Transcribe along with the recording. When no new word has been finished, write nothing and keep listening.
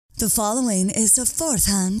The following is a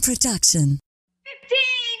fourth-hand production. 15,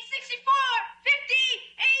 64, 50,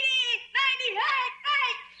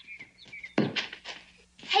 80, 90, hey!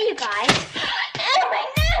 Hey, you guys. Oh, my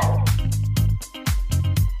no!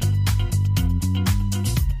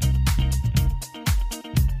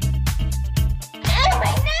 Oh,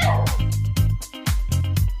 my no!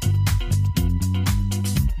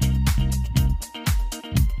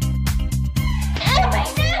 Oh, my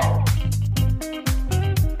no!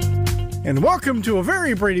 And welcome to a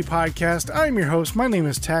very Brady podcast. I'm your host. My name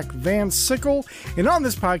is Tack Van Sickle, and on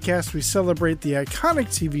this podcast, we celebrate the iconic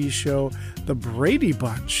TV show, The Brady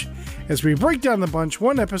Bunch. As we break down the bunch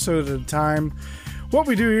one episode at a time, what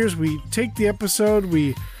we do here is we take the episode,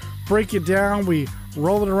 we break it down, we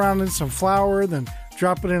roll it around in some flour, then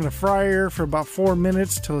drop it in a fryer for about 4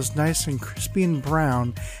 minutes till it's nice and crispy and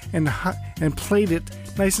brown, and hot, and plate it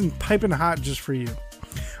nice and piping hot just for you.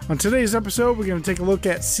 On today's episode, we're going to take a look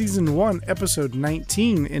at Season 1, Episode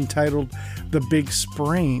 19, entitled The Big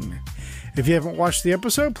Sprain. If you haven't watched the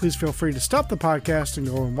episode, please feel free to stop the podcast and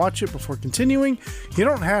go and watch it before continuing. You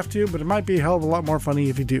don't have to, but it might be a hell of a lot more funny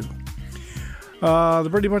if you do. The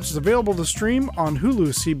Brady Bunch is available to stream on Hulu,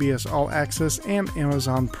 CBS All Access, and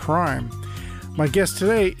Amazon Prime. My guest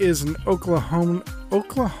today is an Oklahoma,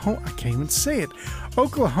 I can't even say it,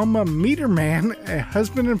 Oklahoma meter man, a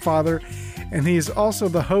husband and father, and he is also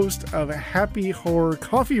the host of Happy Horror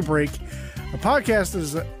Coffee Break, a podcast that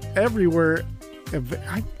is everywhere.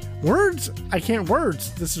 I can't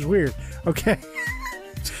words. This is weird. Okay.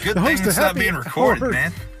 It's a good thing it's not being recorded,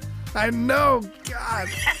 man. I know. God.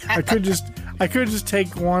 I could just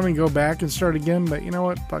take one and go back and start again, but you know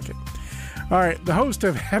what? Fuck it. All right. The host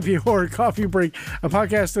of Happy Horror Coffee Break, a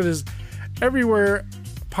podcast that is everywhere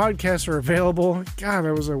podcasts are available. God,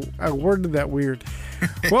 I worded that weird.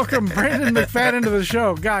 Welcome, Brandon McFadden, to the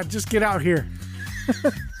show. God, just get out here.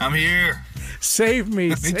 I'm here. Save me.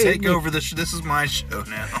 Let me take over this. This is my show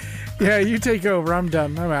now. Yeah, you take over. I'm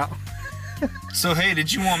done. I'm out. So, hey,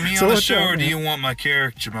 did you want me on the show, or do you want my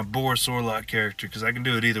character, my Boris Orlok character? Because I can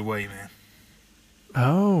do it either way, man.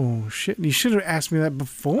 Oh, shit. You should have asked me that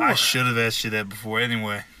before. I should have asked you that before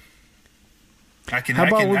anyway. I can half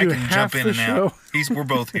jump in the and show? out. We're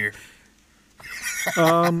both here.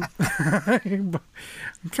 I'm kind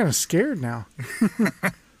of scared now.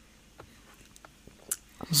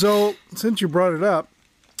 So, since you brought it up,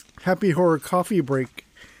 Happy Horror Coffee Break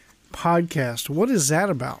podcast, what is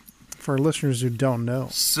that about for our listeners who don't know?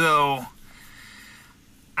 So,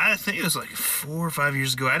 I think it was like 4 or 5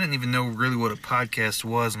 years ago. I didn't even know really what a podcast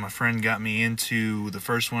was. My friend got me into the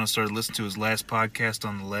first one I started listening to, his last podcast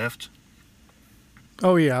on the left.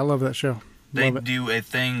 Oh, yeah, I love that show. They do a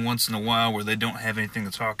thing once in a while where they don't have anything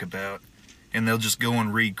to talk about, and they'll just go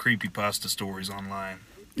and read creepypasta stories online.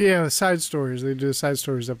 Yeah, the side stories. They do the side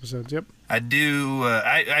stories episodes, yep. I do.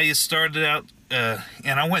 I started out,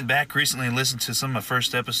 and I went back recently and listened to some of my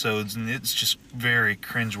first episodes, and it's just very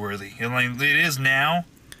cringeworthy. And like, it is now,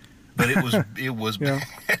 but it was bad.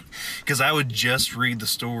 Because I would just read the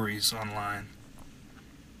stories online,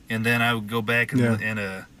 and then I would go back and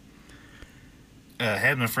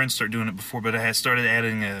had my friends start doing it before, but I had started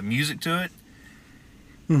adding music to it.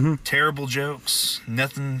 Mm-hmm. Terrible jokes,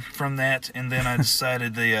 nothing from that. And then I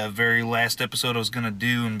decided the very last episode I was going to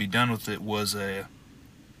do and be done with it was I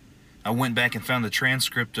went back and found the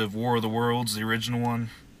transcript of War of the Worlds, the original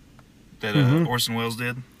one that Orson Welles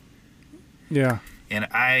did. Yeah. And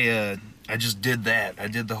I just did that. I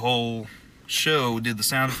did the whole show, did the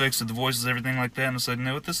sound effects, did the voices, everything like that. And I said, you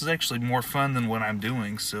know what, this is actually more fun than what I'm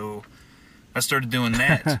doing. So I started doing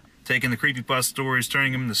that, taking the creepypasta stories,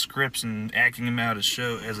 turning them into scripts, and acting them out as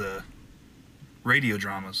radio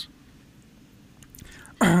dramas.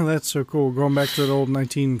 That's so cool. Going back to the old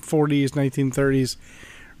 1940s, 1930s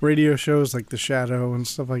radio shows like The Shadow and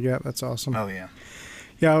stuff like that. That's awesome. Oh, yeah.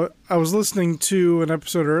 Yeah, I was listening to an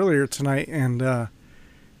episode earlier tonight, and it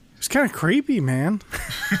was kind of creepy, man.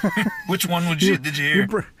 Which one did you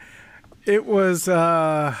hear? It was,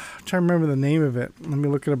 I'm trying to remember the name of it. Let me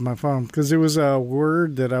look it up on my phone. Because it was a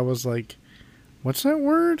word that I was like, what's that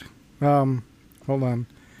word? Hold on.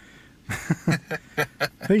 I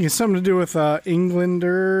think it's something to do with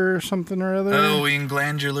Englander or something or other. Oh,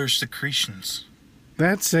 englandular secretions.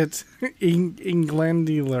 That's it.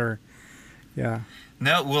 Englandular. Yeah.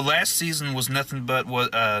 No, well, last season was nothing but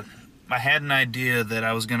what I had an idea that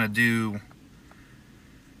I was going to do.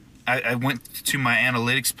 I went to my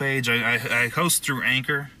analytics page. I host through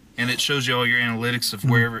Anchor, and it shows you all your analytics of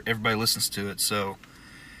where everybody listens to it. So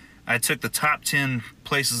I took the top 10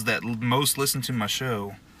 places that most listen to my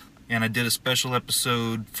show, and I did a special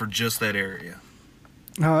episode for just that area.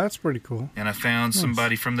 Oh, that's pretty cool. And I found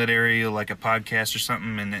somebody from that area, like a podcast or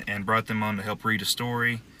something, and brought them on to help read a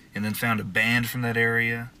story. And then found a band from that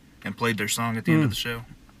area and played their song at the end of the show.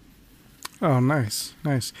 Oh, nice.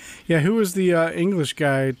 Yeah, who was the English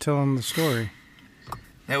guy telling the story?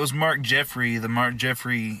 That was Mark Jeffrey, the Mark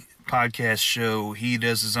Jeffrey podcast show. He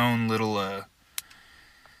does his own little...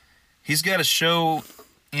 he's got a show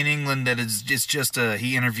in England that is just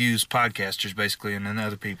he interviews podcasters, basically, and then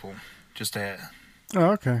other people. Just that. Oh,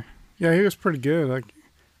 okay. Yeah, he was pretty good. Like,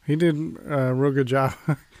 he did a real good job.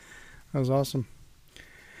 That was awesome.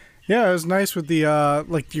 Yeah, it was nice with the, I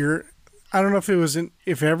don't know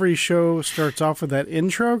if every show starts off with that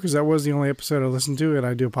intro, because that was the only episode I listened to, and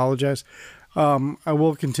I do apologize. I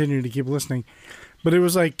will continue to keep listening. But it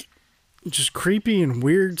was like just creepy and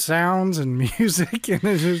weird sounds and music, and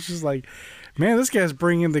it was just like, man, this guy's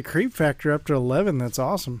bringing the creep factor up to 11. That's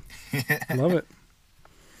awesome. Love it.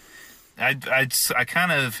 I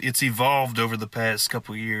kind of, it's evolved over the past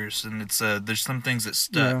couple years, and it's there's some things that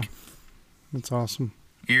stuck. Yeah, that's awesome.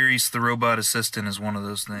 Erie's the robot assistant is one of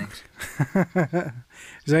those things.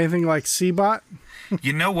 Is anything like C-Bot?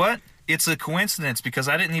 You know what? It's a coincidence because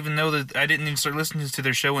I didn't even start listening to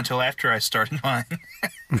their show until after I started mine.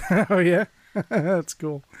 Oh, yeah? That's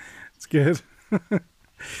cool. It's good.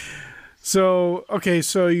 So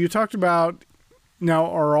you talked about, now,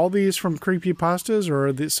 are all these from creepypastas, or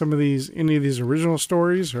are any of these original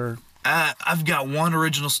stories, or? I've got one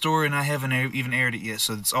original story, and I haven't even aired it yet,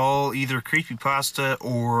 so it's all either creepypasta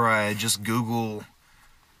or I just Google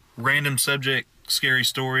random subject, scary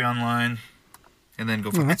story online, and then go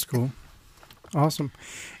from That's cool. Awesome.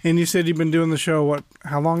 And you said you've been doing the show,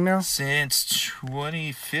 how long now? Since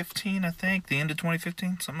 2015, I think, the end of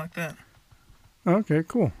 2015, something like that. Okay,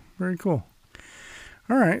 cool. Very cool.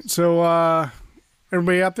 All right, so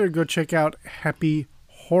everybody out there, go check out Happy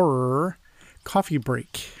Horror Coffee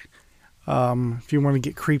Break. If you want to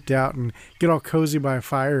get creeped out and get all cozy by a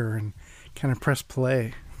fire and kind of press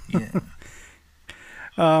play. Yeah.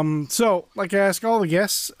 So, like I ask all the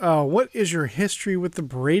guests, what is your history with the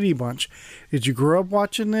Brady Bunch? Did you grow up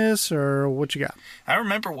watching this, or what you got? I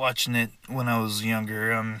remember watching it when I was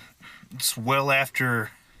younger. It's well after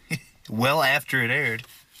it aired.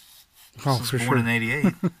 Oh, I was for born sure. in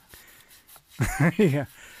 88. Yeah.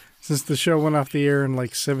 Since the show went off the air in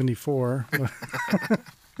like 74.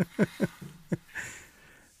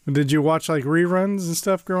 Did you watch like reruns and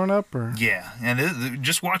stuff growing up, or? Yeah, and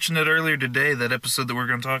just watching it earlier today, that episode that we're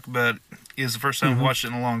going to talk about is the first time I've watched it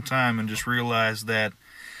in a long time, and just realized that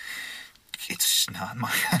it's not my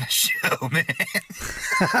kind of show, man.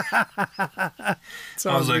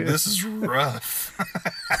 I was like, this is rough.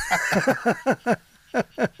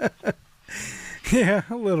 Yeah,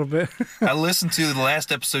 a little bit. I listened to the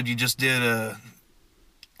last episode you just did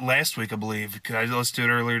last week, I believe. I listened to it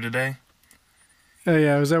earlier today.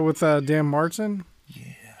 Yeah, was that with Dan Martin?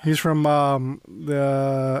 Yeah. He's from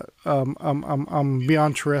the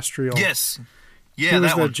Beyond Terrestrial. Yes. Yeah, he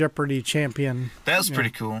was that the one. Jeopardy champion. That was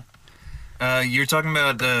pretty cool. You're talking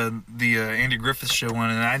about the Andy Griffith Show one,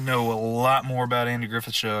 and I know a lot more about Andy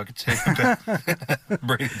Griffith Show. I could tell you about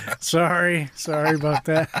Brady Bunch. Sorry about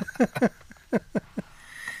that.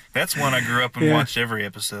 That's one I grew up and watched every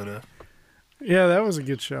episode of. Yeah, that was a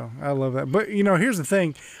good show. I love that. But, here's the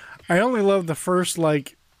thing. I only loved the first, 4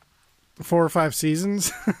 or 5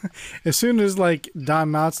 seasons. As soon as, Don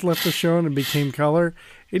Knotts left the show and it became color,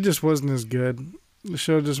 it just wasn't as good. The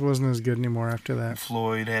show just wasn't as good anymore after that.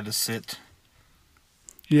 Floyd had to sit.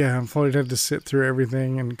 Yeah, and Floyd had to sit through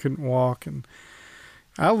everything and couldn't walk. And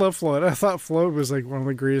I love Floyd. I thought Floyd was, one of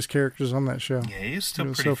the greatest characters on that show. Yeah, he was still he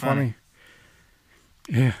was pretty so funny.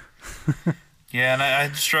 Yeah. Yeah, and I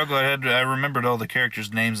struggled. I remembered all the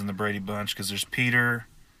characters' names in the Brady Bunch because there's Peter,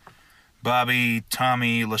 Bobby,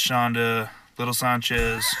 Tommy, LaShonda, Little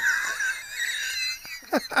Sanchez.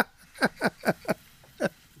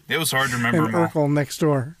 It was hard to remember And them all. Urkel next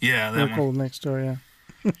door. Yeah, that Urkel one. next door, yeah.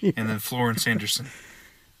 And then Florence Henderson.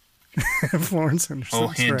 Florence Henderson. Old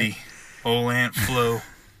that's Hendy. right. Old Aunt Flo.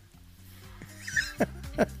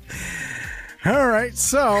 All right,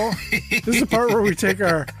 so this is the part where we take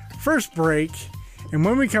our first break, and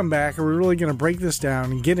when we come back, we're really going to break this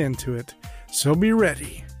down and get into it. So be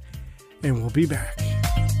ready, and we'll be back.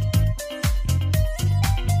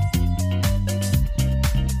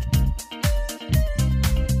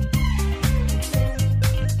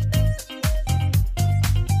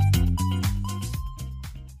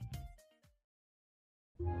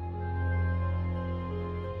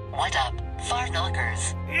 What up, far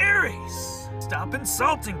knockers? Aries! Stop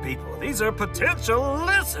insulting people. These are potential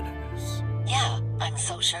listeners. Yeah, I'm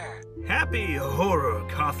so sure. Happy Horror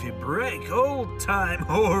Coffee Break, old-time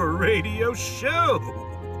horror radio show.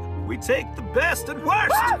 We take the best and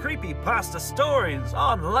worst creepypasta stories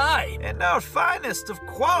online and our finest of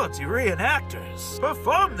quality reenactors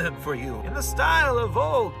perform them for you in the style of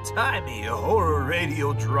old-timey horror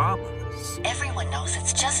radio dramas. Everyone knows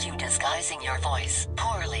it's just you disguising your voice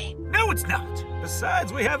poorly. No, it's not.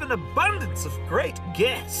 Besides, we have an abundance of great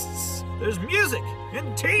guests. There's music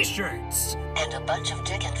and t-shirts. And a bunch of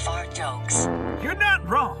dick and fart jokes. You're not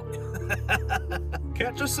wrong.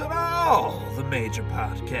 Catch us on all the major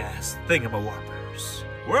podcast thingamawhoppers.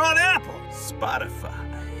 We're on Apple, Spotify,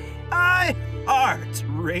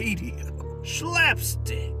 iHeartRadio,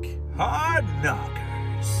 Slapstick, Hard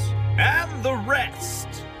Knockers, and the rest.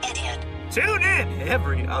 Idiot. Tune in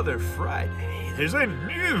every other Friday. There's a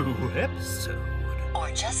new episode.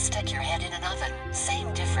 Or just stick your head in an oven.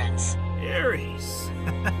 Same difference. Aries.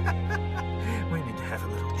 We need to have a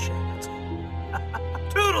little chat.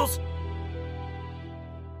 Toodles!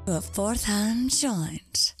 A fourth hand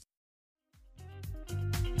joint.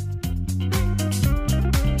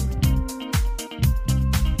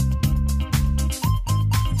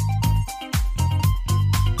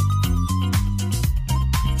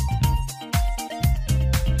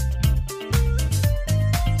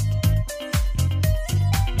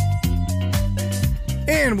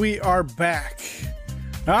 And we are back.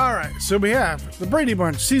 All right, so we have The Brady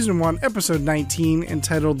Bunch, Season 1, Episode 19,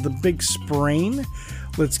 entitled The Big Sprain.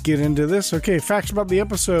 Let's get into this. Okay, facts about the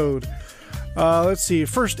episode. Let's see.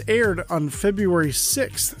 First aired on February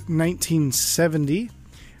 6th, 1970.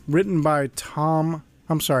 Written by Tam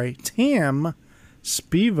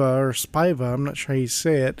Spiva, or Spiva, I'm not sure how you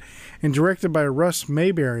say it. And directed by Russ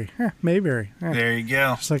Mayberry. Mayberry. There you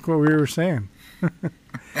go. Just like what we were saying.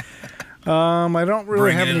 I don't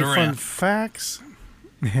really have any fun facts.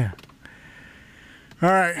 Yeah.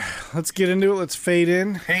 All right, let's get into it. Let's fade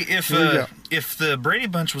in. Hey, if the Brady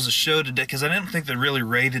Bunch was a show today, because I didn't think they really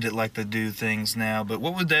rated it like they do things now, but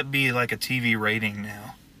what would that be like a TV rating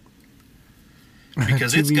now?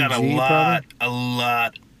 Because it's got a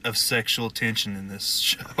lot of sexual tension in this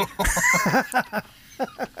show.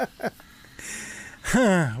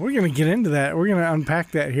 We're going to get into that. We're going to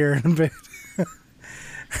unpack that here in a bit.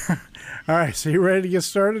 All right, so you ready to get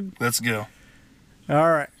started? Let's go.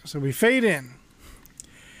 All right, so we fade in.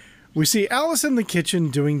 We see Alice in the kitchen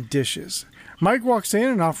doing dishes. Mike walks in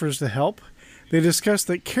and offers to help. They discuss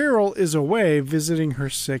that Carol is away visiting her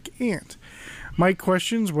sick aunt. Mike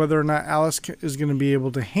questions whether or not Alice is going to be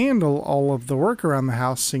able to handle all of the work around the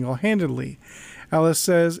house single-handedly. Alice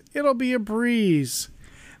says it'll be a breeze.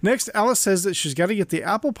 Next, Alice says that she's got to get the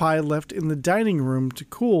apple pie left in the dining room to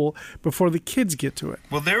cool before the kids get to it.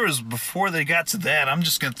 Well, before they got to that, I'm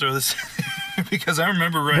just going to throw this because I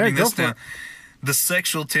remember writing this down. The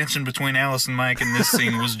sexual tension between Alice and Mike in this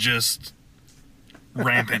scene was just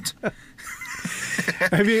rampant.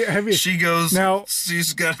 Have you? She goes, now,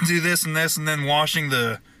 she's got to do this and this, and then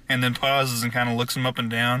and then pauses and kind of looks him up and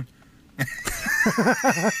down.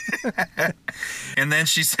 And then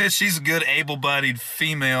she says she's a good able-bodied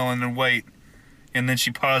female, and then and then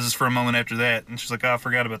she pauses for a moment after that, and she's like, I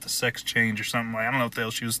forgot about the sex change or something. I don't know what the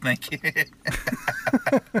hell she was thinking.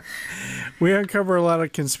 We uncover a lot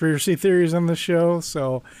of conspiracy theories on the show.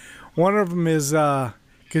 So one of them is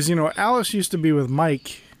because, Alice used to be with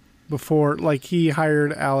Mike before, like he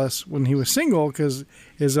hired Alice when he was single because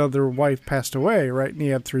his other wife passed away, right? And he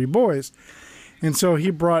had 3 boys. And so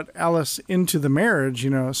he brought Alice into the marriage,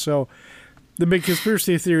 So the big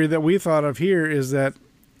conspiracy theory that we thought of here is that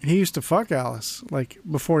he used to fuck Alice, like,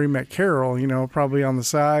 before he met Carol, probably on the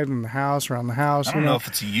side, in the house, around the house. I don't know if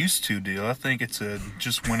it's a used to deal. I think it's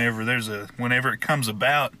just whenever it comes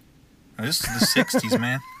about. This is the 60s,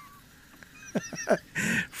 man.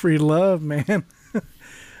 Free love, man.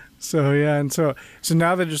 So, yeah, and so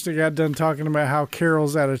now they just got done talking about how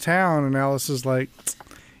Carol's out of town, and Alice is like,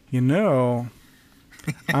 I'm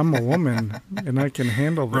a woman, and I can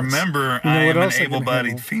handle this. Remember, I am an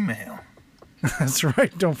able-bodied female. That's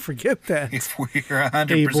right. Don't forget that. If we're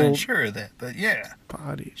 100% sure of that. But yeah,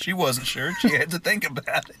 body. She wasn't sure. She had to think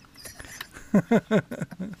about it.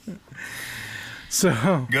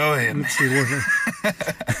 So go ahead. Let's see.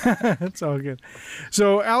 It's all good.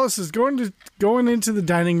 So Alice is going into the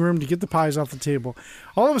dining room to get the pies off the table.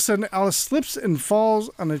 All of a sudden, Alice slips and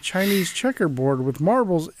falls on a Chinese checkerboard with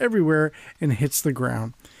marbles everywhere and hits the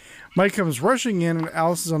ground. Mike comes rushing in, and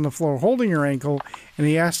Alice is on the floor holding her ankle, and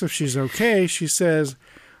he asks if she's okay. She says,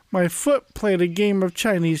 "My foot played a game of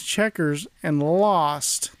Chinese checkers and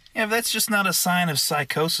lost." Yeah, that's just not a sign of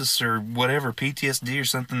psychosis or whatever, PTSD or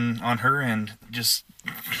something on her end. Just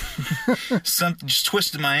Something just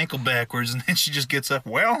twisted my ankle backwards, and then she just gets up.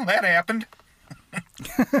 Well, that happened.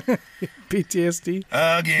 PTSD.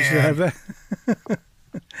 Again. You should have that.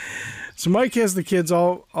 So Mike has the kids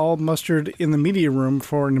all mustered in the media room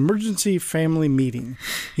for an emergency family meeting.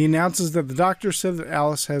 He announces that the doctor said that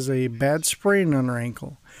Alice has a bad sprain on her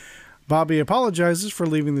ankle. Bobby apologizes for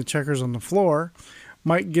leaving the checkers on the floor.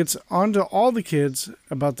 Mike gets onto all the kids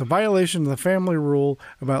about the violation of the family rule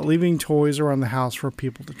about leaving toys around the house for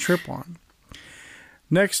people to trip on.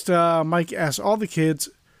 Next, Mike asks all the kids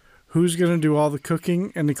who's going to do all the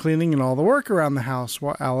cooking and the cleaning and all the work around the house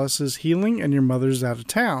while Alice is healing and your mother's out of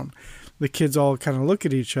town. The kids all kind of look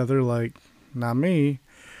at each other like, not me.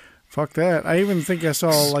 Fuck that. I even think I saw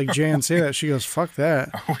like Jan say that. She goes, fuck that.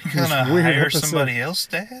 Are we going to hire somebody else,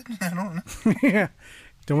 Dad? I don't know. Yeah.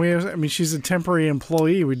 Don't we have, I mean, she's a temporary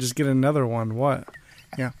employee. We just get another one. What?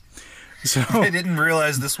 Yeah. So I didn't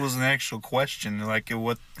realize this was an actual question. Like,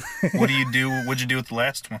 what do you do? What'd you do with the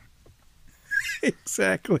last one?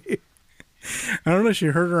 Exactly. I don't know. She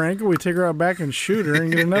hurt her ankle. We take her out back and shoot her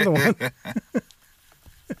and get another one.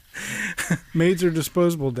 Maids are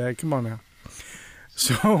disposable, Dad. Come on now.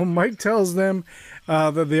 So Mike tells them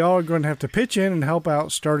that they all are going to have to pitch in and help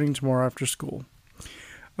out starting tomorrow after school.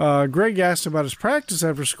 Greg asks about his practice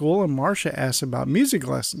after school, and Marcia asks about music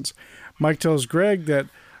lessons. Mike tells Greg that,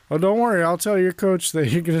 oh, don't worry, I'll tell your coach that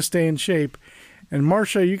you're going to stay in shape. And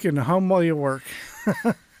Marcia, you can hum while you work.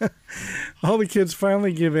 All the kids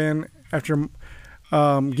finally give in after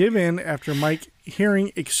Mike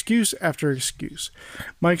hearing excuse after excuse.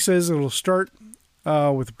 Mike says it'll start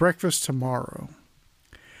with breakfast tomorrow.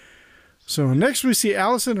 So next we see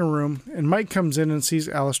Alice in her room, and Mike comes in and sees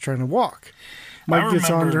Alice trying to walk. Mike gets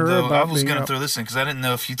on to her about I was going to throw this in because I didn't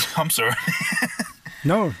know if you... I'm sorry.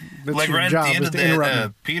 No, that's like your right job, at the end is of to that, interrupt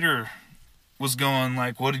me. Peter was going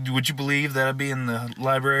like, would you believe that I'd be in the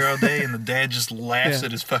library all day? And the dad just laughs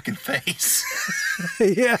at his fucking face.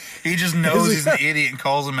 Yeah. He just knows he's an idiot and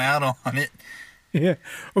calls him out on it. Yeah.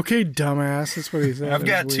 Okay, dumbass. That's what he said. I've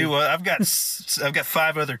got two. I've got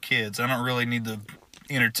 5 other kids. I don't really need to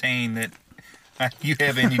entertain that you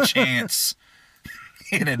have any chance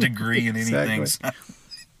in a degree in anything. Exactly.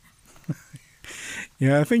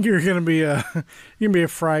 Yeah, I think you're gonna be a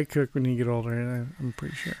fry cook when you get older. I'm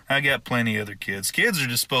pretty sure. I got plenty of other kids. Kids are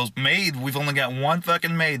disposed. Maid. We've only got one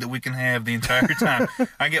fucking maid that we can have the entire time.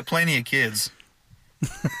 I get plenty of kids.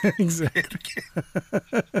 Exactly.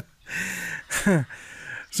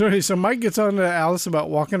 So Mike gets on to Alice about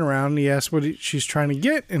walking around, and he asks what she's trying to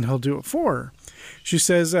get, and he'll do it for her. She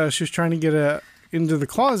says she's trying to get into the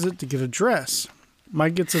closet to get a dress.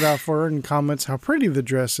 Mike gets it out for her and comments how pretty the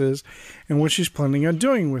dress is and what she's planning on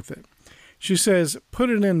doing with it. She says, put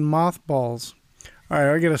it in mothballs. All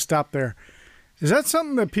right, I got to stop there. Is that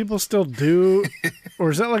something that people still do? Or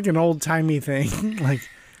is that like an old-timey thing? Like,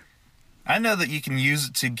 I know that you can use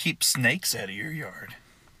it to keep snakes out of your yard.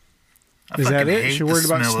 Is that it? She worried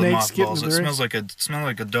about snakes getting it smells like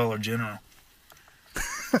a Dollar General.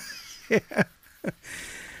 Yeah.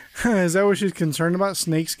 Is that what she's concerned about?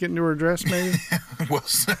 Snakes getting to her dress, maybe? Well,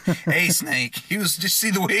 hey, Snake. Just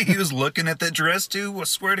see the way he was looking at that dress, too? I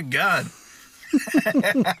swear to God.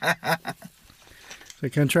 So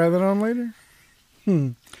can I try that on later?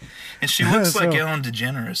 And she looks like Ellen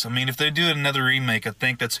DeGeneres. I mean, if they do another remake, I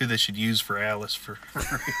think that's who they should use for Alice. For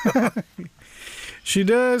real. She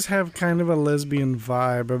does have kind of a lesbian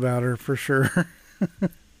vibe about her, for sure.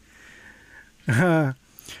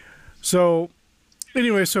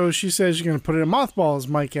 Anyway, so she says she's going to put it in mothballs.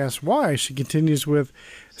 Mike asks why. She continues with,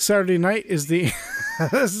 Saturday night is the,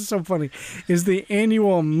 this is so funny, is the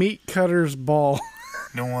annual meat cutters ball.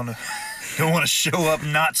 Don't want to show up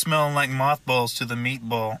not smelling like mothballs to the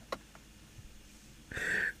meatball.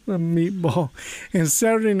 The meatball. And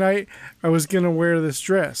Saturday night, I was going to wear this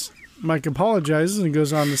dress. Mike apologizes and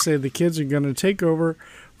goes on to say the kids are going to take over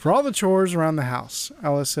for all the chores around the house.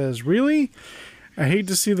 Alice says, really? I hate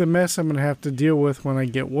to see the mess I'm going to have to deal with when I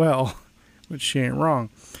get well, which she ain't wrong.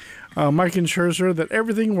 Mike assures her that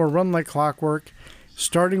everything will run like clockwork,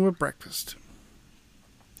 starting with breakfast.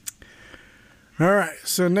 All right,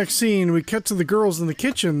 so next scene, we cut to the girls in the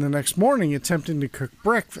kitchen the next morning attempting to cook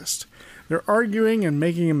breakfast. They're arguing and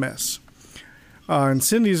making a mess. And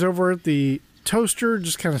Cindy's over at the toaster,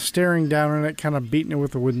 just kind of staring down on it, kind of beating it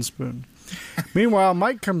with a wooden spoon. Meanwhile,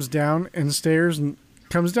 Mike comes down the stairs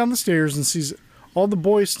and sees all the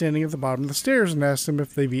boys standing at the bottom of the stairs and asks them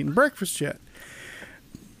if they've eaten breakfast yet.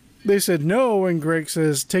 They said no, and Greg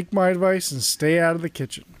says, take my advice and stay out of the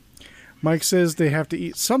kitchen. Mike says they have to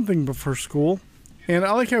eat something before school, and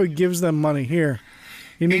I like how he gives them money here.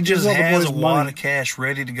 He just has a wad of cash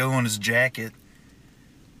ready to go on his jacket.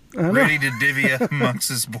 ready to divvy up amongst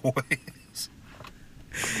his boys.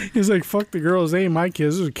 He's like, fuck the girls, they ain't my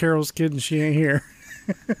kids. This is Carol's kid and she ain't here.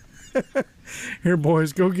 Here,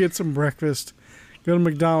 boys, go get some breakfast. Go to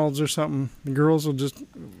McDonald's or something. The girls will just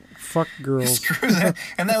fuck girls. Screw that.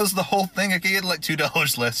 And that was the whole thing. He had like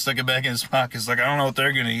 $2 left, stuck it back in his pocket. It's like, I don't know what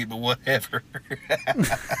they're going to eat, but whatever.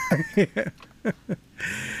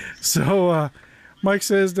 So Mike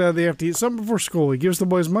says they have to eat something before school. He gives the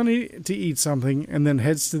boys money to eat something and then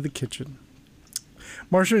heads to the kitchen.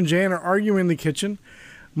 Marcia and Jan are arguing in the kitchen.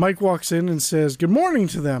 Mike walks in and says, good morning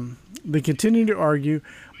to them. They continue to argue.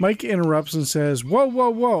 Mike interrupts and says, whoa, whoa,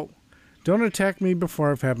 whoa. Don't attack me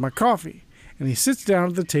before I've had my coffee. And he sits down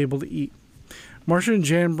at the table to eat. Marcia and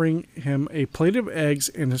Jan bring him a plate of eggs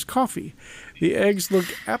and his coffee. The eggs look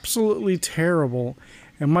absolutely terrible,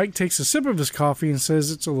 and Mike takes a sip of his coffee and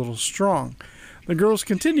says it's a little strong. The girls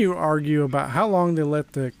continue to argue about how long they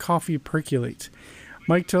let the coffee percolate.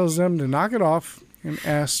 Mike tells them to knock it off and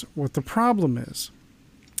asks what the problem is.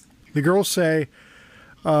 The girls say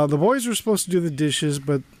the boys were supposed to do the dishes,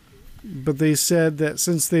 but they said that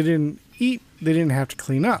since they didn't eat, they didn't have to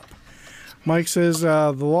clean up. Mike says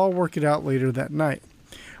they'll all work it out later that night.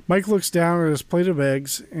 Mike looks down at his plate of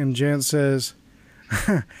eggs, and Jan says,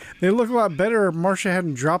 they look a lot better if Marcia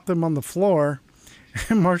hadn't dropped them on the floor.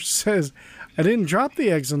 And Marcia says, I didn't drop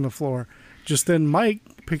the eggs on the floor. Just then Mike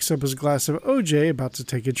picks up his glass of OJ, about to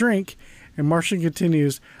take a drink, and Marcia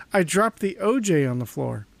continues, I dropped the OJ on the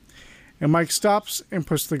floor. And Mike stops and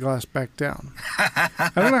puts the glass back down.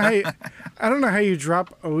 I don't know how you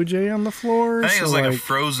drop OJ on the floor. I think it was like a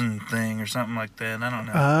frozen thing or something like that. I don't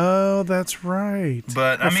know. Oh, that's right.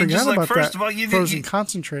 But I mean, just like, first of all, you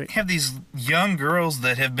concentrate. Have these young girls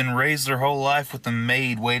that have been raised their whole life with a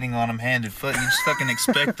maid waiting on them hand and foot. You just fucking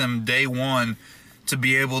expect them day one to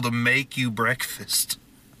be able to make you breakfast.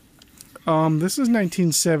 This is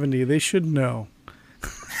 1970. They should know.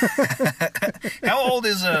 How old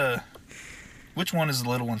is which one is the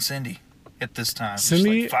little one, Cindy, at this time?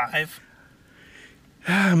 Cindy, she's like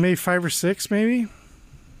 5? Maybe 5 or 6, maybe.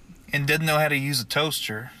 And doesn't know how to use a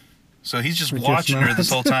toaster. So he's just watching her this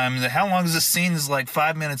whole time. How long is this scene? Is like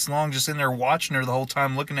 5 minutes long, just in there watching her the whole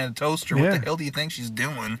time, looking at a toaster. Yeah. What the hell do you think she's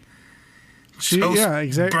doing? Yeah,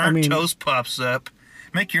 exactly. Burnt toast pops up.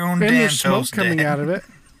 Make your own damn toast. And there's smoke coming out of it.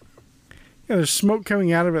 Yeah, there's smoke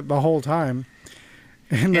coming out of it the whole time.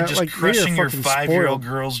 And just crushing your 5-year-old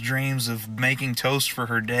girl's dreams of making toast for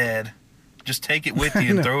her dad. Just take it with you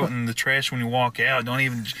and throw it in the trash when you walk out. You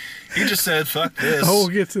just said, fuck this. Oh, we'll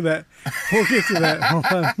get to that. Hold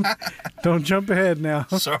on. Don't jump ahead now.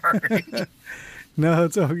 Sorry. No,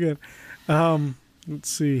 it's all good. Let's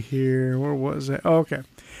see here. Where was it? Oh, okay.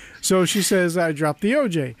 So she says, I dropped the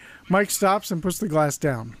OJ. Mike stops and puts the glass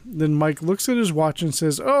down. Then Mike looks at his watch and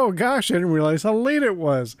says, oh gosh, I didn't realize how late it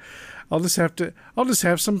was. I'll just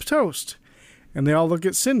have some toast. And they all look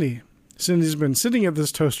at Cindy. Cindy's been sitting at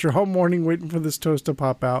this toaster all morning waiting for this toast to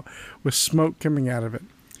pop out with smoke coming out of it.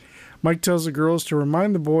 Mike tells the girls to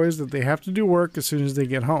remind the boys that they have to do work as soon as they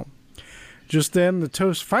get home. Just then, the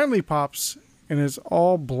toast finally pops, and it's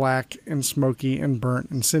all black and smoky and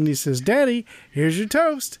burnt. And Cindy says, Daddy, here's your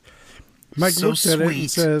toast. Mike looks at it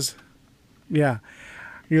and says, yeah.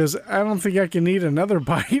 He goes, I don't think I can eat another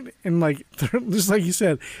bite. And just like you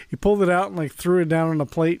said, he pulled it out and threw it down on a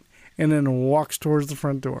plate and then walks towards the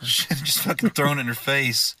front door. Just fucking thrown it in her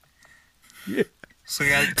face. Yeah. So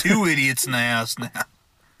I got 2 idiots in the house now.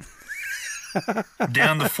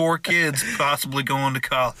 Down to 4 kids possibly going to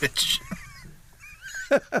college.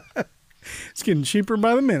 It's getting cheaper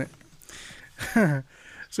by the minute.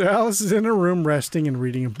 So Alice is in her room resting and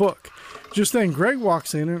reading a book. Just then, Greg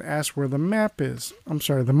walks in and asks where the map is. I'm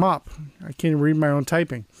sorry, the mop. I can't read my own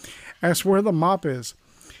typing. Asks where the mop is.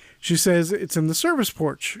 She says it's in the service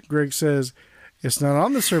porch. Greg says it's not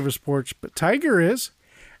on the service porch, but Tiger is.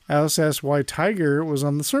 Alice asks why Tiger was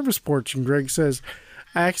on the service porch, and Greg says,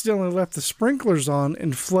 I accidentally left the sprinklers on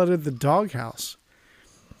and flooded the doghouse.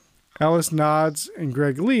 Alice nods and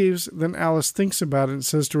Greg leaves. Then Alice thinks about it and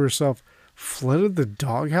says to herself, flooded the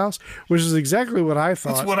doghouse? Which is exactly what I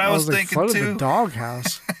thought. That's what I was thinking flooded too. Flooded the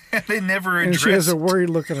doghouse. They never addressed. And she has a worried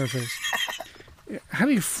look on her face. How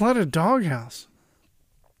do you flood a doghouse?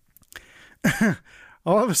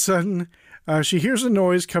 All of a sudden, she hears a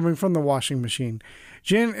noise coming from the washing machine.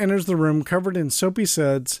 Jan enters the room covered in soapy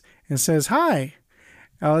suds and says, hi.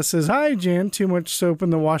 Alice says, hi, Jan. Too much soap in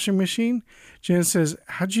the washing machine? Jan says,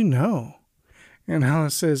 how'd you know? And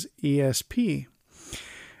Alice says, ESP.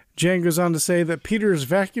 Jan goes on to say that Peter is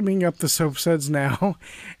vacuuming up the soap suds now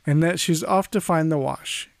and that she's off to find the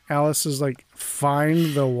wash. Alice is like,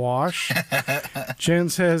 find the wash? Jan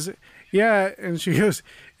says, yeah. And she goes,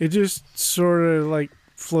 It just sort of like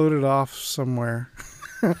floated off somewhere.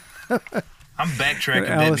 I'm backtracking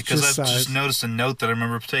a bit because I just noticed a note that I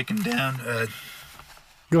remember taking down.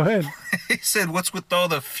 Go ahead. He said, "What's with all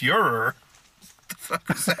the furor?" What the fuck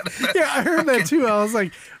was that? Yeah, I heard that too. I was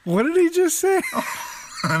like, "What did he just say?"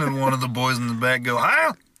 And then one of the boys in the back go,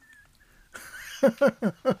 "Huh?"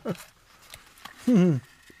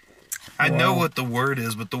 I know what the word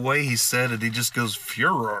is, but the way he said it, he just goes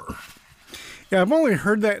furor. Yeah, I've only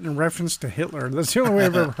heard that in reference to Hitler. That's the only way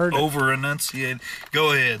I've ever heard it. Over enunciate.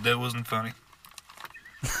 Go ahead. That wasn't funny.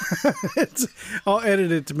 I'll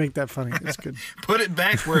edit it to make that funny. It's good. Put it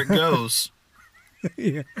back where it goes.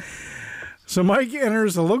 Yeah. So Mike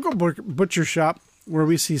enters a local butcher shop where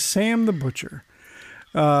we see Sam the butcher.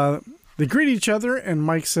 They greet each other, and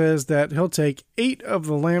Mike says that he'll take 8 of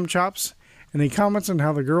the lamb chops, and he comments on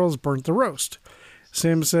how the girls burnt the roast.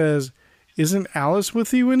 Sam says, "Isn't Alice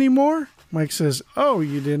with you anymore?" Mike says, "Oh,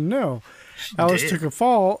 you didn't know. Alice took a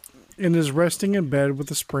fall and is resting in bed with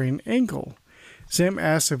a sprained ankle." Sam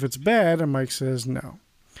asks if it's bad, and Mike says no.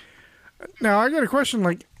 Now, I got a question.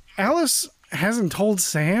 Like, Alice hasn't told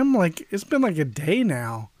Sam? Like, it's been like a day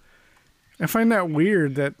now. I find that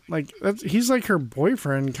weird that, like, he's like her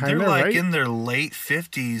boyfriend, kind of, They're like right? in their late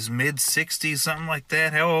 50s, mid 60s, something like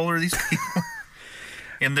that. How old are these people?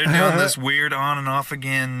 And they're doing this weird on and off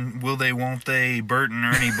again, will they, won't they, Bert and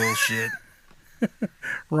Ernie bullshit.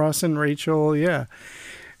 Ross and Rachel, yeah.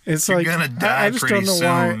 It's You're like, gonna die I just pretty don't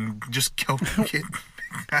know soon. why. Just go get.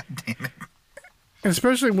 God damn it.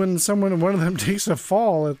 Especially when one of them takes a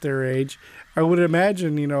fall at their age. I would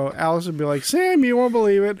imagine, Alice would be like, "Sam, you won't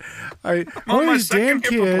believe it. One of these damn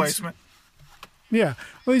kids. Yeah,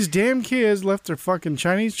 well, these damn kids left their fucking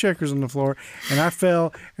Chinese checkers on the floor, and I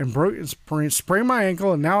fell and sprained my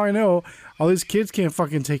ankle, and now I know all these kids can't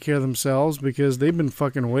fucking take care of themselves because they've been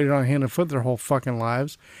fucking waited on hand and foot their whole fucking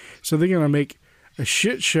lives. So they're gonna make a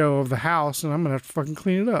shit show of the house, and I'm gonna have to fucking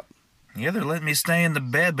clean it up." Yeah, they're letting me stay in the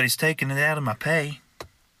bed, but he's taking it out of my pay.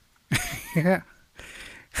 Yeah.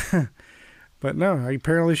 But no,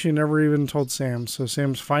 apparently she never even told Sam, so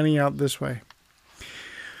Sam's finding out this way.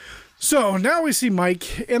 So now we see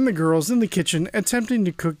Mike and the girls in the kitchen attempting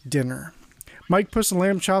to cook dinner. Mike puts the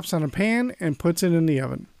lamb chops on a pan and puts it in the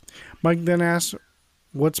oven. Mike then asks,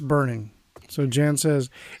 "What's burning?" So Jan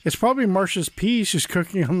says, "It's probably Marcia's peas she's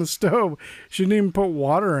cooking on the stove. She didn't even put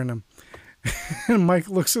water in them." And Mike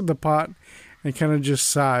looks at the pot and kind of just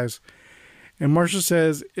sighs. And Marcia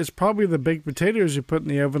says, "It's probably the baked potatoes you put in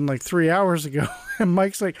the oven like 3 hours ago." And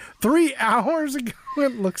Mike's like, 3 hours ago?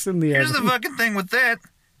 And looks in the Here's oven. the fucking thing with that.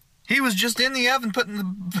 He was just in the oven putting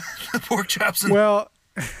the pork chops in. Well,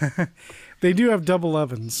 they do have double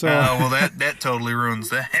ovens. So. Oh, well, that totally ruins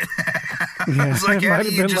that. Yeah, It's like, it how might do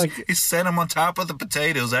have you been just like... you set them on top of the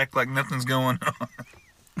potatoes, act like nothing's going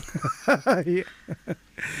on? Yeah.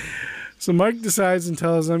 So Mike decides and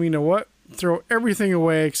tells them, "You know what? Throw everything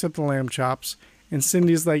away except the lamb chops." And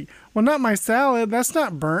Cindy's like, "Well, not my salad. That's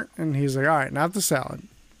not burnt." And he's like, "All right, not the salad."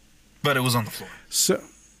 But it was on the floor.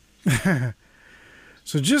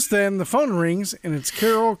 So just then the phone rings and it's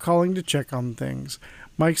Carol calling to check on things.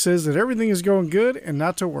 Mike says that everything is going good and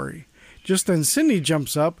not to worry. Just then Cindy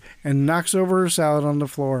jumps up and knocks over her salad on the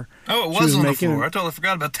floor. Oh, it was on the floor. I totally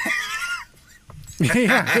forgot about that.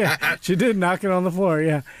 Yeah. She did knock it on the floor,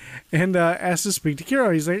 yeah. And asked to speak to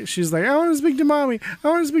Carol. She's like, "I want to speak to Mommy. I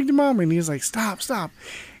want to speak to Mommy." And he's like, "Stop."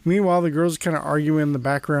 Meanwhile, the girls kind of arguing in the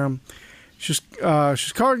background. She's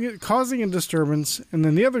causing a disturbance, and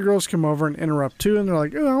then the other girls come over and interrupt too, and they're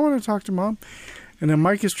like, "Oh, I want to talk to Mom." And then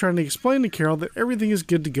Mike is trying to explain to Carol that everything is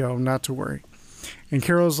good to go, not to worry. And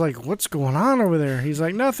Carol's like, "What's going on over there?" He's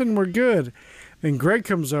like, "Nothing, we're good." Then Greg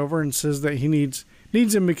comes over and says that he needs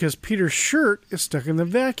him because Peter's shirt is stuck in the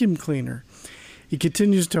vacuum cleaner. He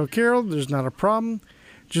continues to tell Carol there's not a problem.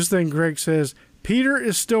 Just then Greg says, "Peter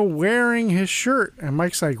is still wearing his shirt." And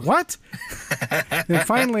Mike's like, "What?" Then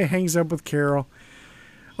finally hangs up with Carol.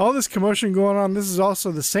 All this commotion going on. This is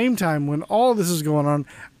also the same time when all this is going on.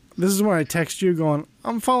 This is when I text you going,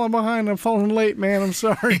 "I'm falling behind. I'm falling late, man. I'm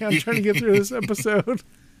sorry. I'm trying to get through this episode."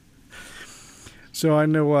 So I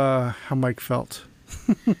know how Mike felt.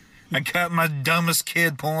 I got my dumbest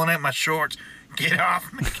kid pulling at my shorts. Get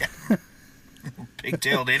off me.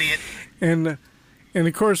 Pigtailed idiot. And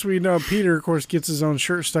of course we know Peter, of course, gets his own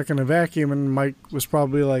shirt stuck in a vacuum, and Mike was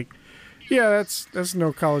probably like, "Yeah, that's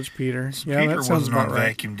no college Peter." Yeah, Peter that sounds wasn't about on right.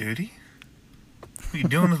 vacuum duty. What are you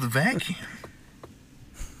doing with the vacuum?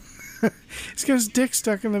 He's got his dick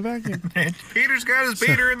stuck in the vacuum. Peter's got his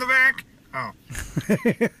Peter in the vac. Oh.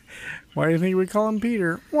 Why do you think we call him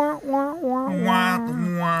Peter? Wah, wah, wah, wah.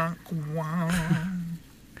 Wah, wah, wah.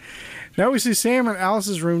 Now we see Sam in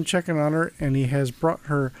Alice's room checking on her, and he has brought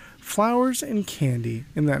her flowers and candy.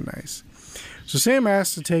 Isn't that nice? So Sam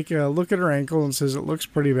asks to take a look at her ankle and says it looks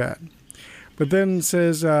pretty bad. But then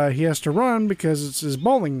says he has to run because it's his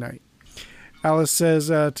bowling night. Alice says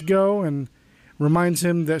to go and reminds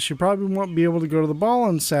him that she probably won't be able to go to the ball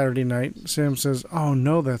on Saturday night. Sam says, oh,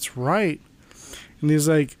 no, that's right. And he's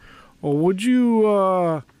like, well, would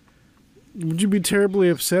you be terribly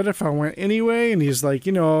upset if I went anyway? And he's like,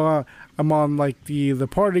 I'm on like the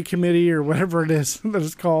party committee or whatever it is that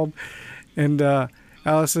it's called. And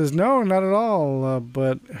Alice says, no, not at all.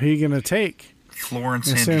 But who are you going to take? Florence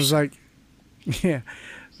and Henderson. Sam's like, yeah.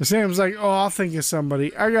 Sam's like, oh, I'll think of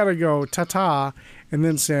somebody. I got to go. Ta-ta. And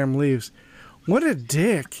then Sam leaves. What a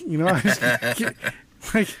dick. It's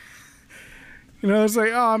like,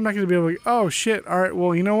 oh, I'm not going to be able to. Oh, shit. All right.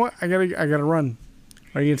 Well, you know what? I gotta run.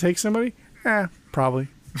 Are you going to take somebody? Probably.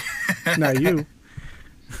 Not you.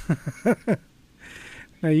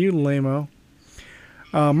 Now you lame-o.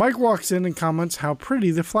 Mike walks in and comments how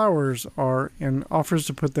pretty the flowers are and offers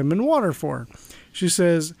to put them in water for her. She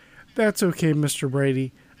says, that's okay, Mr.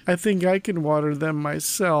 Brady. I think I can water them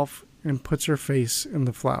myself, and puts her face in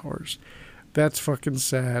the flowers. That's fucking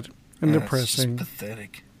sad and depressing. It's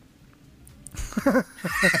pathetic.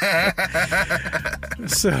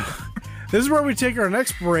 So, this is where we take our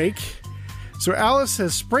next break. So Alice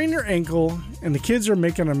has sprained her ankle, and the kids are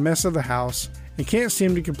making a mess of the house and can't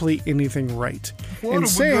seem to complete anything right. What are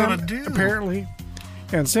we gonna do?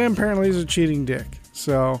 Sam apparently is a cheating dick.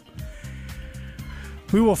 So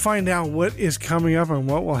we will find out what is coming up and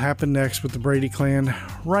what will happen next with the Brady clan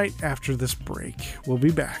right after this break. We'll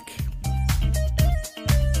be back.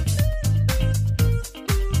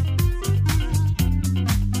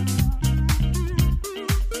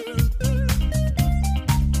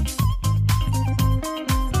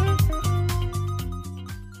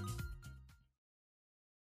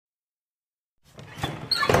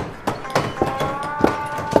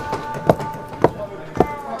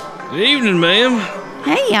 Good evening, ma'am.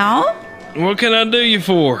 Hey, y'all. What can I do you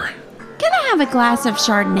for? Can I have a glass of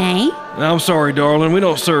Chardonnay? I'm sorry, darling. We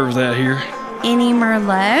don't serve that here. Any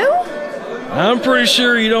Merlot? I'm pretty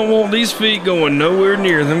sure you don't want these feet going nowhere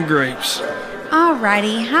near them grapes.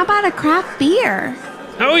 Alrighty, how about a craft beer?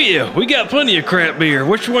 Oh, yeah. We got plenty of crap beer.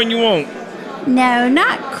 Which one you want? No,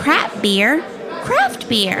 not crap beer. Craft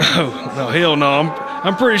beer. Oh, no, hell no.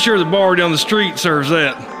 I'm pretty sure the bar down the street serves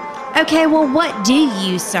that. Okay, well, what do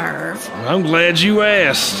you serve? I'm glad you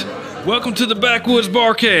asked. Welcome to the Backwoods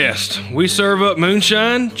Barcast. We serve up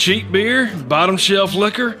moonshine, cheap beer, bottom shelf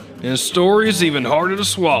liquor, and stories even harder to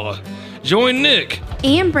swallow. Join Nick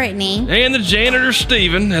And Brittany. and the janitor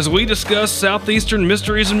Steven as we discuss southeastern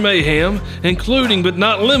mysteries and mayhem, including but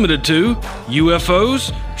not limited to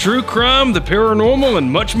UFOs, true crime, the paranormal, and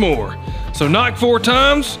much more. So knock 4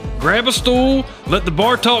 times, grab a stool, let the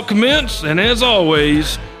bar talk commence, and as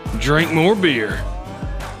always, drink more beer.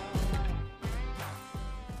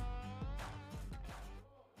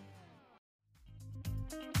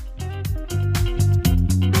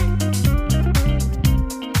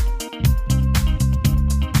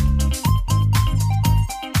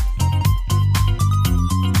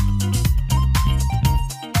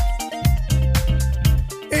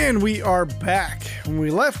 And we are back. When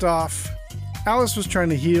we left off, Alice was trying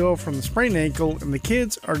to heal from the sprained ankle, and the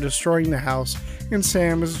kids are destroying the house, and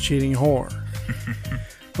Sam is a cheating whore.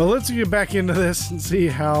 But let's get back into this and see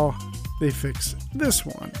how they fix this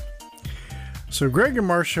one. So Greg and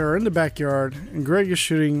Marcia are in the backyard, and Greg is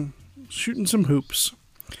shooting some hoops.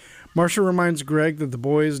 Marcia reminds Greg that the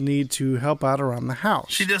boys need to help out around the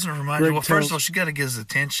house. She doesn't remind Greg you. Well, first of tells- all, she got to get his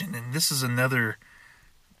attention, and this is another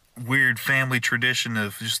weird family tradition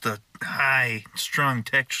of just a high-strung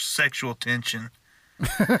sexual tension.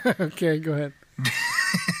 Okay, go ahead.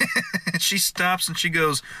 She stops and she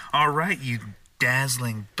goes, "All right, you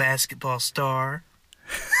dazzling basketball star,"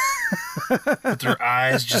 with her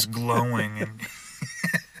eyes just glowing. And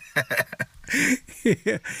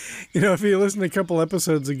Yeah. If you listened a couple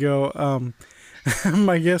episodes ago,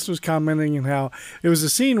 my guest was commenting on how it was a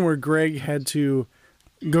scene where Greg had to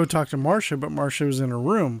go talk to Marcia, but Marcia was in her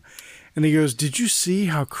room. And he goes, "Did you see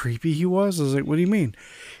how creepy he was?" I was like, "What do you mean?"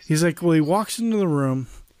 He's like, "Well, he walks into the room,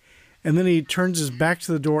 and then he turns his back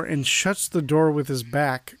to the door and shuts the door with his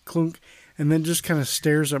back, clunk, and then just kind of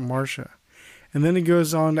stares at Marcia. And then he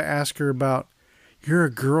goes on to ask her about, you're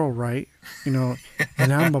a girl, right? And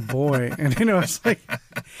I'm a boy." And, it's like,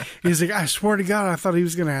 he's like, "I swear to God, I thought he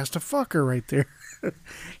was going to ask to fuck her right there."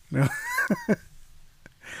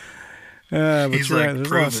 But he's you're like, right,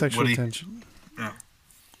 there's a lot of sexual tension. Oh.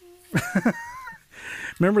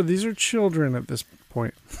 Remember, these are children at this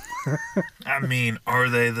point. I mean, are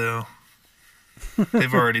they though?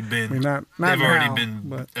 They've already been. Not they've now, already been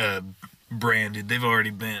but... branded. They've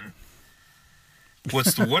already been.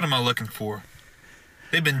 What am I looking for?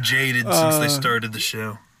 They've been jaded since they started the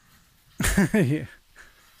show. Yeah.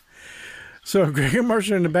 So Greg and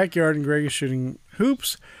Marsha are in the backyard, and Greg is shooting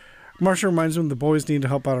hoops. Marsha reminds him the boys need to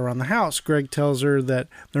help out around the house. Greg tells her that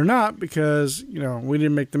they're not because, we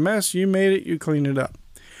didn't make the mess. You made it. You cleaned it up.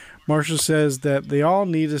 Marsha says that they all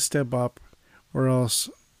need to step up or else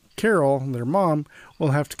Carol, their mom,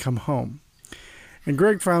 will have to come home. And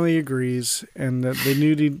Greg finally agrees and that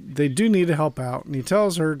they do need to help out. And he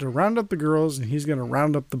tells her to round up the girls and he's going to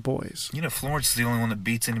round up the boys. Florence is the only one that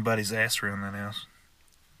beats anybody's ass around that house.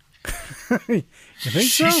 You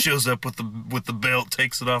think she so? shows up with the belt,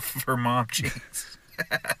 takes it off of her mom jeans.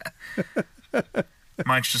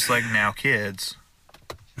 Mike's just like, now kids.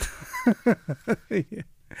 Yeah.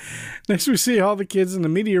 Next we see all the kids in the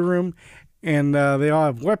media room, and they all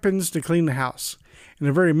have weapons to clean the house. In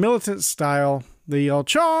a very militant style, they yell,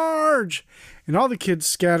 "Charge!" and all the kids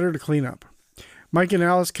scatter to clean up. Mike and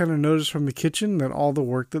Alice kind of notice from the kitchen that all the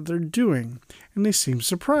work that they're doing, and they seem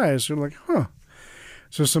surprised. They're like, huh.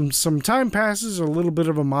 So some time passes, a little bit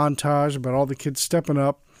of a montage about all the kids stepping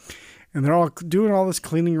up, and they're all doing all this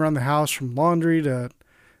cleaning around the house, from laundry to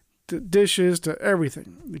dishes to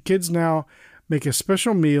everything. The kids now make a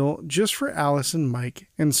special meal just for Alice and Mike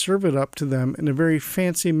and serve it up to them in a very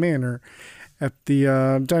fancy manner at the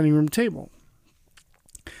dining room table.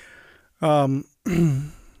 So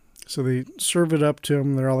they serve it up to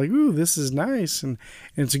them. They're all like, ooh, this is nice. And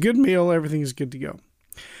it's a good meal. Everything is good to go.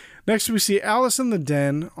 Next, we see Alice in the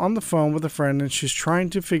den on the phone with a friend, and she's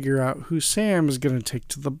trying to figure out who Sam is going to take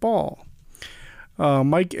to the ball.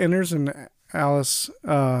 Mike enters, and Alice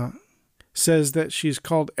says that she's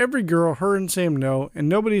called every girl her and Sam know, and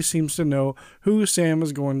nobody seems to know who Sam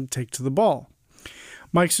is going to take to the ball.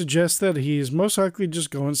 Mike suggests that he is most likely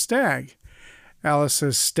just going stag. Alice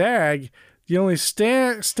says stag? The only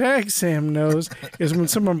stag Sam knows is when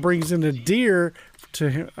someone brings in a deer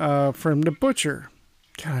for him to butcher.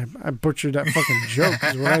 God, I butchered that fucking joke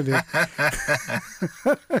is what I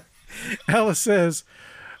did. Alice says,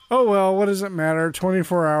 oh, well, what does it matter?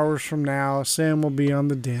 24 hours from now, Sam will be on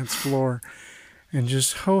the dance floor. And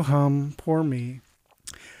just ho-hum, poor me.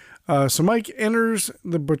 So Mike enters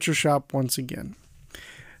the butcher shop once again.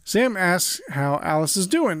 Sam asks how Alice is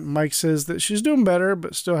doing. Mike says that she's doing better,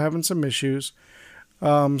 but still having some issues.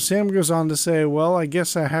 Sam goes on to say, well, I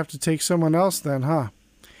guess I have to take someone else then, huh?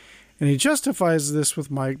 And he justifies this with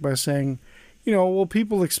Mike by saying, well,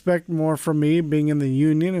 people expect more from me being in the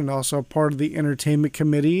union and also part of the entertainment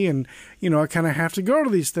committee. And, I kind of have to go to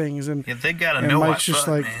these things. And yeah, they got to know Mike's just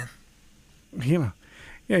like, man.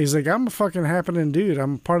 Yeah, he's like, I'm a fucking happening dude.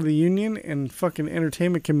 I'm part of the union and fucking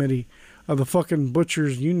entertainment committee of the fucking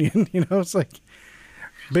butchers union. It's like,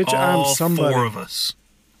 bitch, I'm somebody. All 4 of us.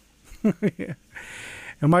 Yeah.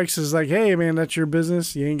 And Mike says like, hey, man, that's your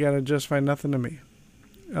business. You ain't got to justify nothing to me.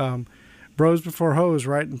 Bros before hoes,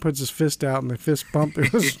 right? And puts his fist out and they fist bump.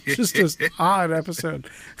 It was just this odd episode.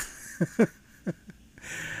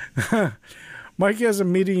 Mike has a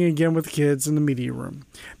meeting again with the kids in the media room.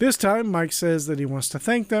 This time, Mike says that he wants to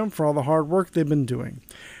thank them for all the hard work they've been doing.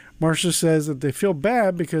 Marcia says that they feel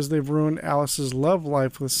bad because they've ruined Alice's love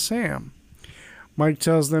life with Sam. Mike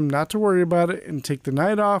tells them not to worry about it and take the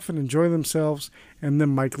night off and enjoy themselves, and then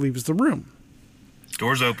Mike leaves the room.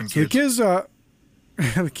 Doors open, kids.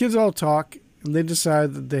 The kids all talk, and they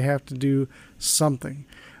decide that they have to do something.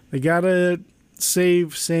 They gotta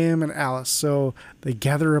save Sam and Alice, so they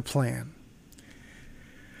gather a plan.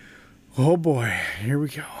 Oh boy, here we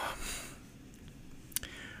go.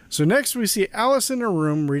 So next we see Alice in her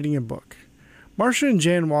room reading a book. Marcia and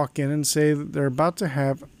Jan walk in and say that they're about to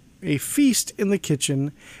have a feast in the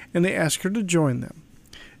kitchen, and they ask her to join them.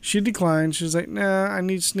 She declines. She's like, nah, I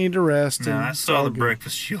just need to rest. Nah, I saw the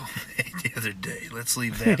breakfast you made the other day. Let's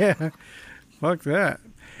leave that. Yeah, fuck that.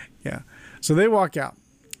 Yeah. So they walk out.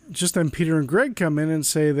 Just then Peter and Greg come in and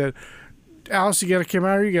say that, Alice, you got to come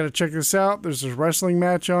out here. You got to check this out. There's this wrestling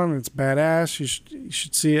match on. It's badass. You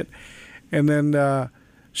should see it. And then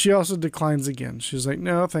she also declines again. She's like,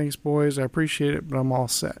 no, thanks, boys. I appreciate it, but I'm all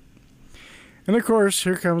set. And, of course,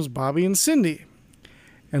 here comes Bobby and Cindy.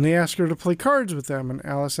 And they ask her to play cards with them. And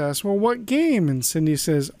Alice asks, well, what game? And Cindy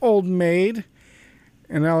says, Old Maid.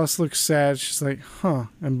 And Alice looks sad. She's like, huh.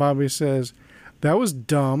 And Bobby says, that was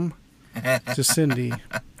dumb to Cindy.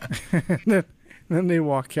 And then they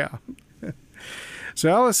walk out. So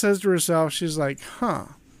Alice says to herself, she's like, huh,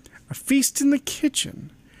 a feast in the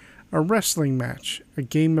kitchen, a wrestling match, a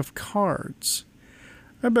game of cards.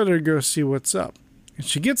 I better go see what's up. And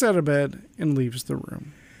she gets out of bed and leaves the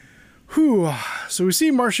room. Whew. So we see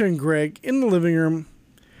Marcia and Greg in the living room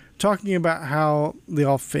talking about how they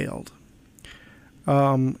all failed.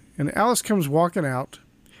 And Alice comes walking out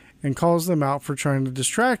and calls them out for trying to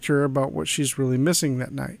distract her about what she's really missing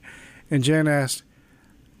that night. And Jan asked,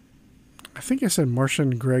 I think I said Marcia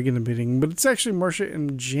and Greg in the meeting, but it's actually Marcia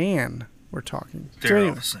and Jan we're talking. They're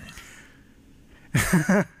all the same.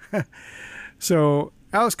 So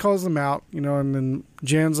Alice calls them out, and then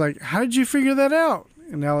Jan's like, how did you figure that out?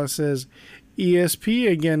 And Alice says,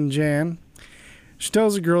 ESP again, Jan. She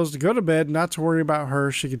tells the girls to go to bed, not to worry about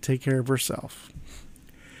her. She could take care of herself.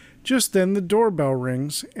 Just then the doorbell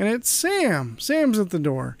rings, and it's Sam. Sam's at the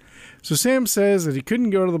door. So Sam says that he couldn't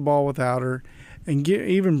go to the ball without her, and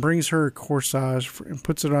even brings her a corsage and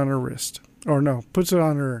puts it on her wrist. Or no, puts it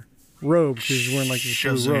on her robe. She's wearing like a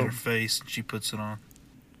shows blue it robe. in her face, and she puts it on.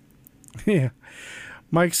 Yeah.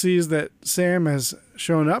 Mike sees that Sam has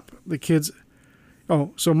shown up. The kids...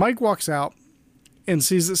 Oh, so Mike walks out and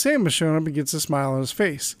sees that Sam has shown up and gets a smile on his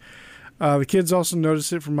face. The kids also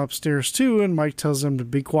notice it from upstairs too, and Mike tells them to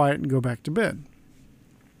be quiet and go back to bed.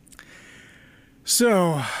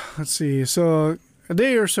 So, let's see. So, a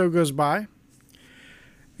day or so goes by,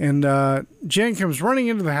 and Jan comes running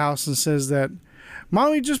into the house and says that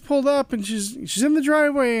Mommy just pulled up and she's in the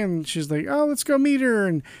driveway, and she's like, oh, let's go meet her,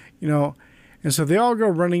 and and so they all go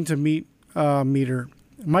running to meet her.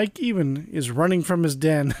 Mike even is running from his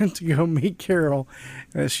den to go meet Carol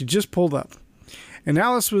as she just pulled up. And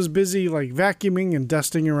Alice was busy vacuuming and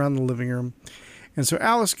dusting around the living room. And so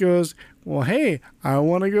Alice goes, well, hey, I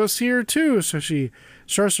want to go see her too. So she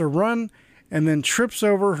starts to run and then trips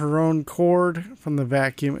over her own cord from the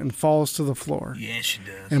vacuum and falls to the floor. Yeah, she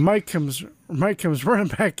does. And Mike comes running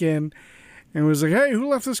back in and was like, hey, who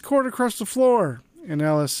left this cord across the floor? And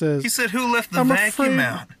Alice says, he said, who left the vacuum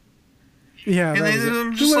out? Yeah, and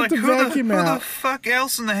I'm just like, who the fuck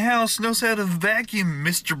else in the house knows how to vacuum,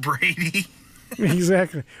 Mr. Brady?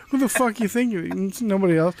 Exactly. Who the fuck you think? It's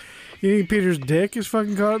nobody else. You think Peter's dick is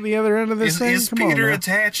fucking caught at the other end of this thing? Is Peter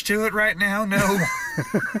attached to it right now? No.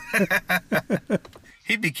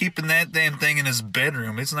 He'd be keeping that damn thing in his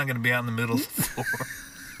bedroom. It's not going to be out in the middle of the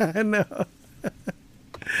floor. I know.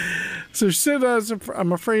 So she said,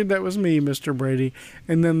 I'm afraid that was me, Mr. Brady.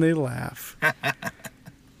 And then they laugh.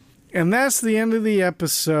 And that's the end of the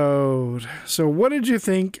episode. So what did you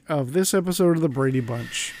think of this episode of the Brady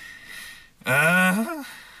Bunch? It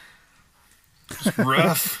was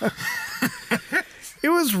rough. It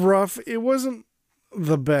was rough. It wasn't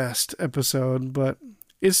the best episode, but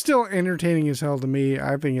it's still entertaining as hell to me.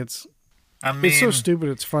 I think it's so stupid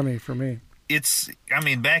it's funny for me.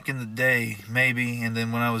 Back in the day, maybe, and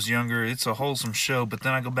then when I was younger, it's a wholesome show, but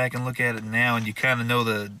then I go back and look at it now, and you kind of know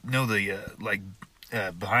the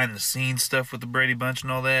behind the scenes stuff with the Brady Bunch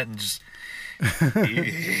and all that, and just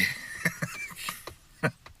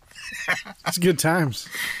it's good times.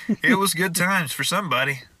 It was good times for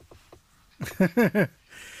somebody.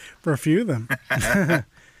 For a few of them.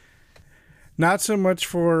 Not so much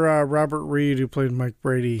for Robert Reed, who played Mike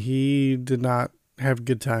Brady. He did not have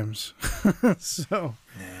good times. So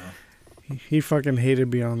yeah. He fucking hated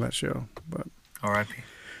being on that show. But R.I.P.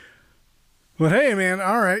 But hey, man,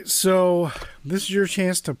 all right. So this is your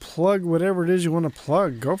chance to plug whatever it is you want to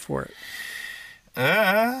plug. Go for it.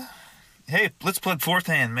 Hey, let's plug Fourth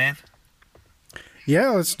Hand, man.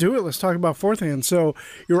 Yeah, let's do it. Let's talk about Fourth Hand. So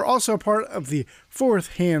you're also a part of the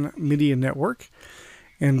Fourth Hand Media Network.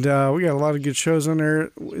 And we got a lot of good shows on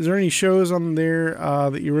there. Is there any shows on there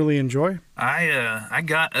that you really enjoy? I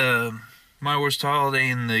got My Worst Holiday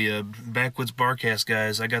and the Backwoods Barcast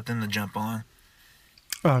guys. I got them to jump on.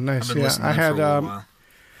 Oh, nice. I've been listening to them for a while.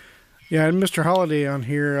 Yeah, I had Mr. Holiday on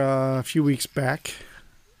here a few weeks back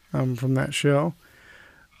from that show.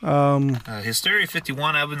 Hysteria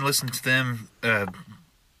 51, I've been listening to them, I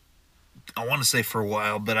want to say for a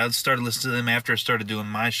while, but I started listening to them after I started doing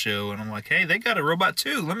my show, and I'm like, hey, they got a robot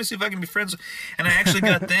too. Let me see if I can be friends. And I actually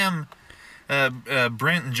got them,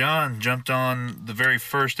 Brent and John jumped on the very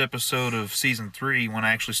first episode of season 3 when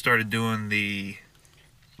I actually started doing the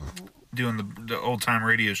old-time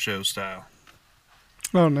radio show style.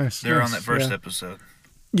 Oh, nice. They're on that first episode.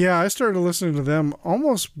 Yeah, I started listening to them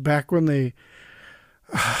almost back when they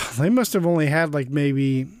must have only had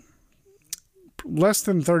maybe less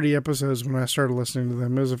than 30 episodes when I started listening to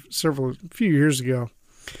them. It was a few years ago.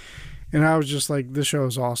 And I was just like, this show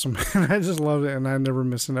is awesome. And I just loved it, and I never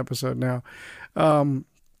miss an episode now.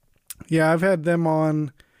 Yeah, I've had them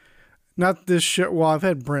on, not this show. Well, I've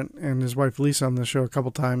had Brent and his wife Lisa on the show a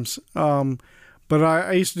couple times. But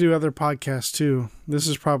I used to do other podcasts too. This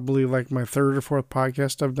is probably my third or fourth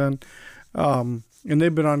podcast I've done. And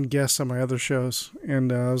they've been on guests on my other shows,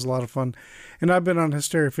 and it was a lot of fun. And I've been on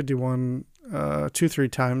Hysteria 51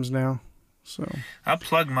 2-3 times now. So I'll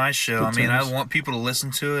plug my show. I mean, I want people to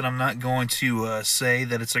listen to it. I'm not going to say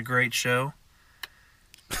that it's a great show.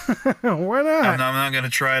 Why not? I'm not going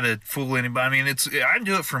to try to fool anybody. I mean, I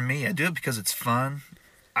do it for me. I do it because it's fun.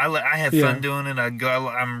 I have fun doing it.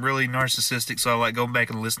 I'm really narcissistic, so I like going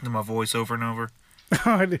back and listening to my voice over and over.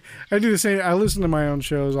 I do the same. I listen to my own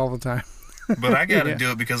shows all the time. But I got to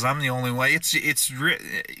do it because I'm the only way. It's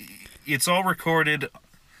all recorded.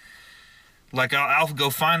 Like I'll go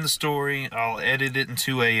find the story. I'll edit it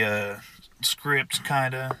into a script,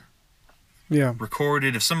 kind of. Yeah. Record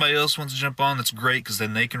it. If somebody else wants to jump on, that's great because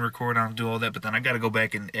then they can record. I don't do all that. But then I got to go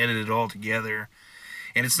back and edit it all together.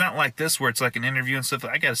 And it's not like this where it's like an interview and stuff.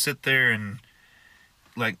 I got to sit there and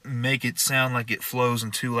like make it sound like it flows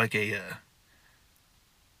into like a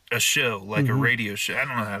show, like a radio show. I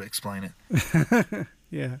don't know how to explain it.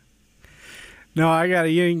 Yeah. No,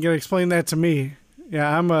 you ain't gonna explain that to me.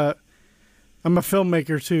 Yeah, I'm a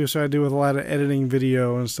filmmaker too, so I do with a lot of editing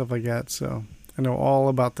video and stuff like that. So I know all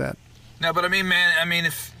about that. No, but I mean,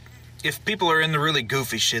 man, if people are into really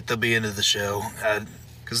goofy shit, they'll be into the show.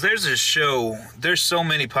 Because there's so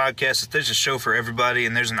many podcasts. There's a show for everybody,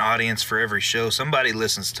 and there's an audience for every show. Somebody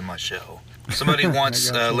listens to my show. Somebody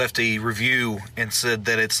once left a review and said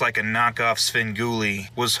that it's like a knockoff Svengoolie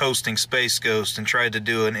was hosting Space Ghost and tried to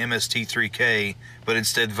do an MST3K, but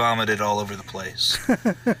instead vomited all over the place.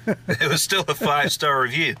 It was still a 5-star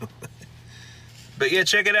review. But yeah,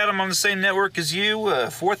 check it out. I'm on the same network as you,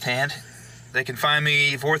 Fourth Hand. They can find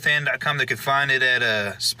me, fourthhand.com. They can find it at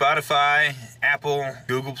Spotify, Apple,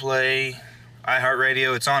 Google Play,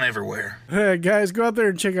 iHeartRadio. It's on everywhere. Hey, guys, go out there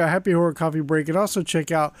and check out Happy Horror Coffee Break, and also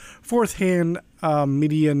check out Fourth Hand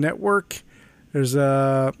Media Network. There's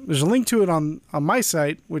a link to it on my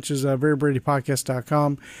site, which is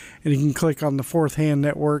verybradypodcast.com, and you can click on the Fourth Hand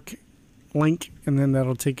Network link, and then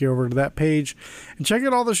that'll take you over to that page. And check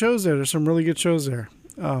out all the shows there. There's some really good shows there.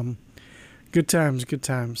 Good times.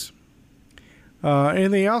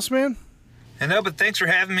 Anything else, man? No, but thanks for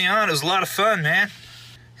having me on. It was a lot of fun, man.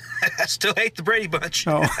 I still hate the Brady Bunch.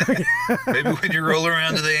 Oh. Maybe when you roll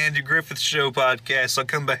around to the Andrew Griffith Show podcast, I'll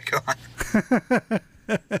come back on.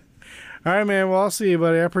 All right, man. Well, I'll see you,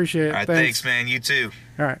 buddy. I appreciate it. All right, thanks, man. You too.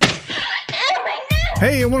 All right.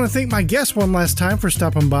 Hey, I want to thank my guests one last time for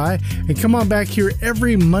stopping by, and come on back here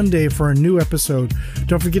every Monday for a new episode.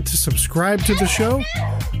 Don't forget to subscribe to the show.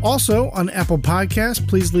 Also, on Apple Podcasts,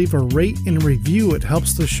 please leave a rate and review. It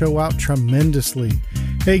helps the show out tremendously.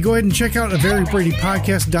 Hey, go ahead and check out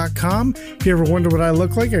verybradypodcast.com. If you ever wonder what I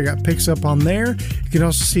look like, I got pics up on there. You can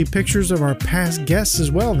also see pictures of our past guests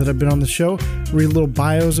as well that have been on the show. Read little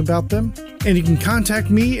bios about them. And you can contact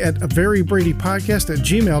me at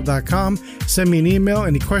verybradypodcast@gmail.com. Send me an email,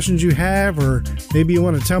 any questions you have, or maybe you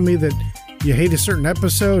want to tell me that you hate a certain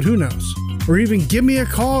episode, who knows? Or even give me a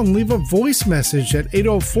call and leave a voice message at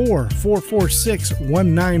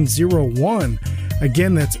 804-446-1901.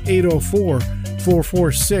 Again, that's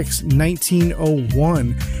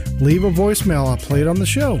 804-446-1901. Leave a voicemail, I'll play it on the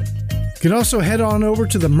show. You can also head on over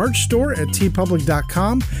to the merch store at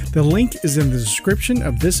tpublic.com. The link is in the description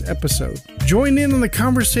of this episode. Join in on the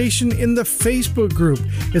conversation in the Facebook group.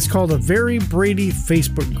 It's called a Very Brady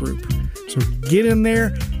Facebook group. So get in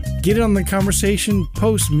there, get on the conversation,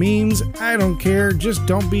 post memes. I don't care. Just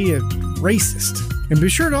don't be a racist. And be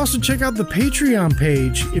sure to also check out the Patreon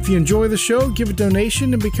page. If you enjoy the show, give a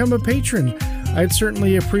donation and become a patron. I'd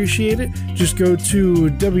certainly appreciate it. Just go to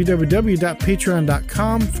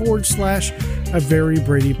www.patreon.com/A Very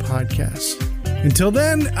Brady Podcast. Until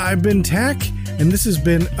then, I've been Tack, and this has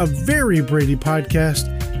been A Very Brady Podcast.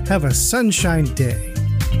 Have a sunshine day.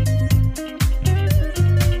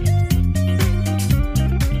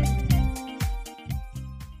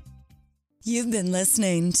 You've been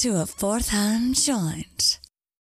listening to A Fourth Hand Joint.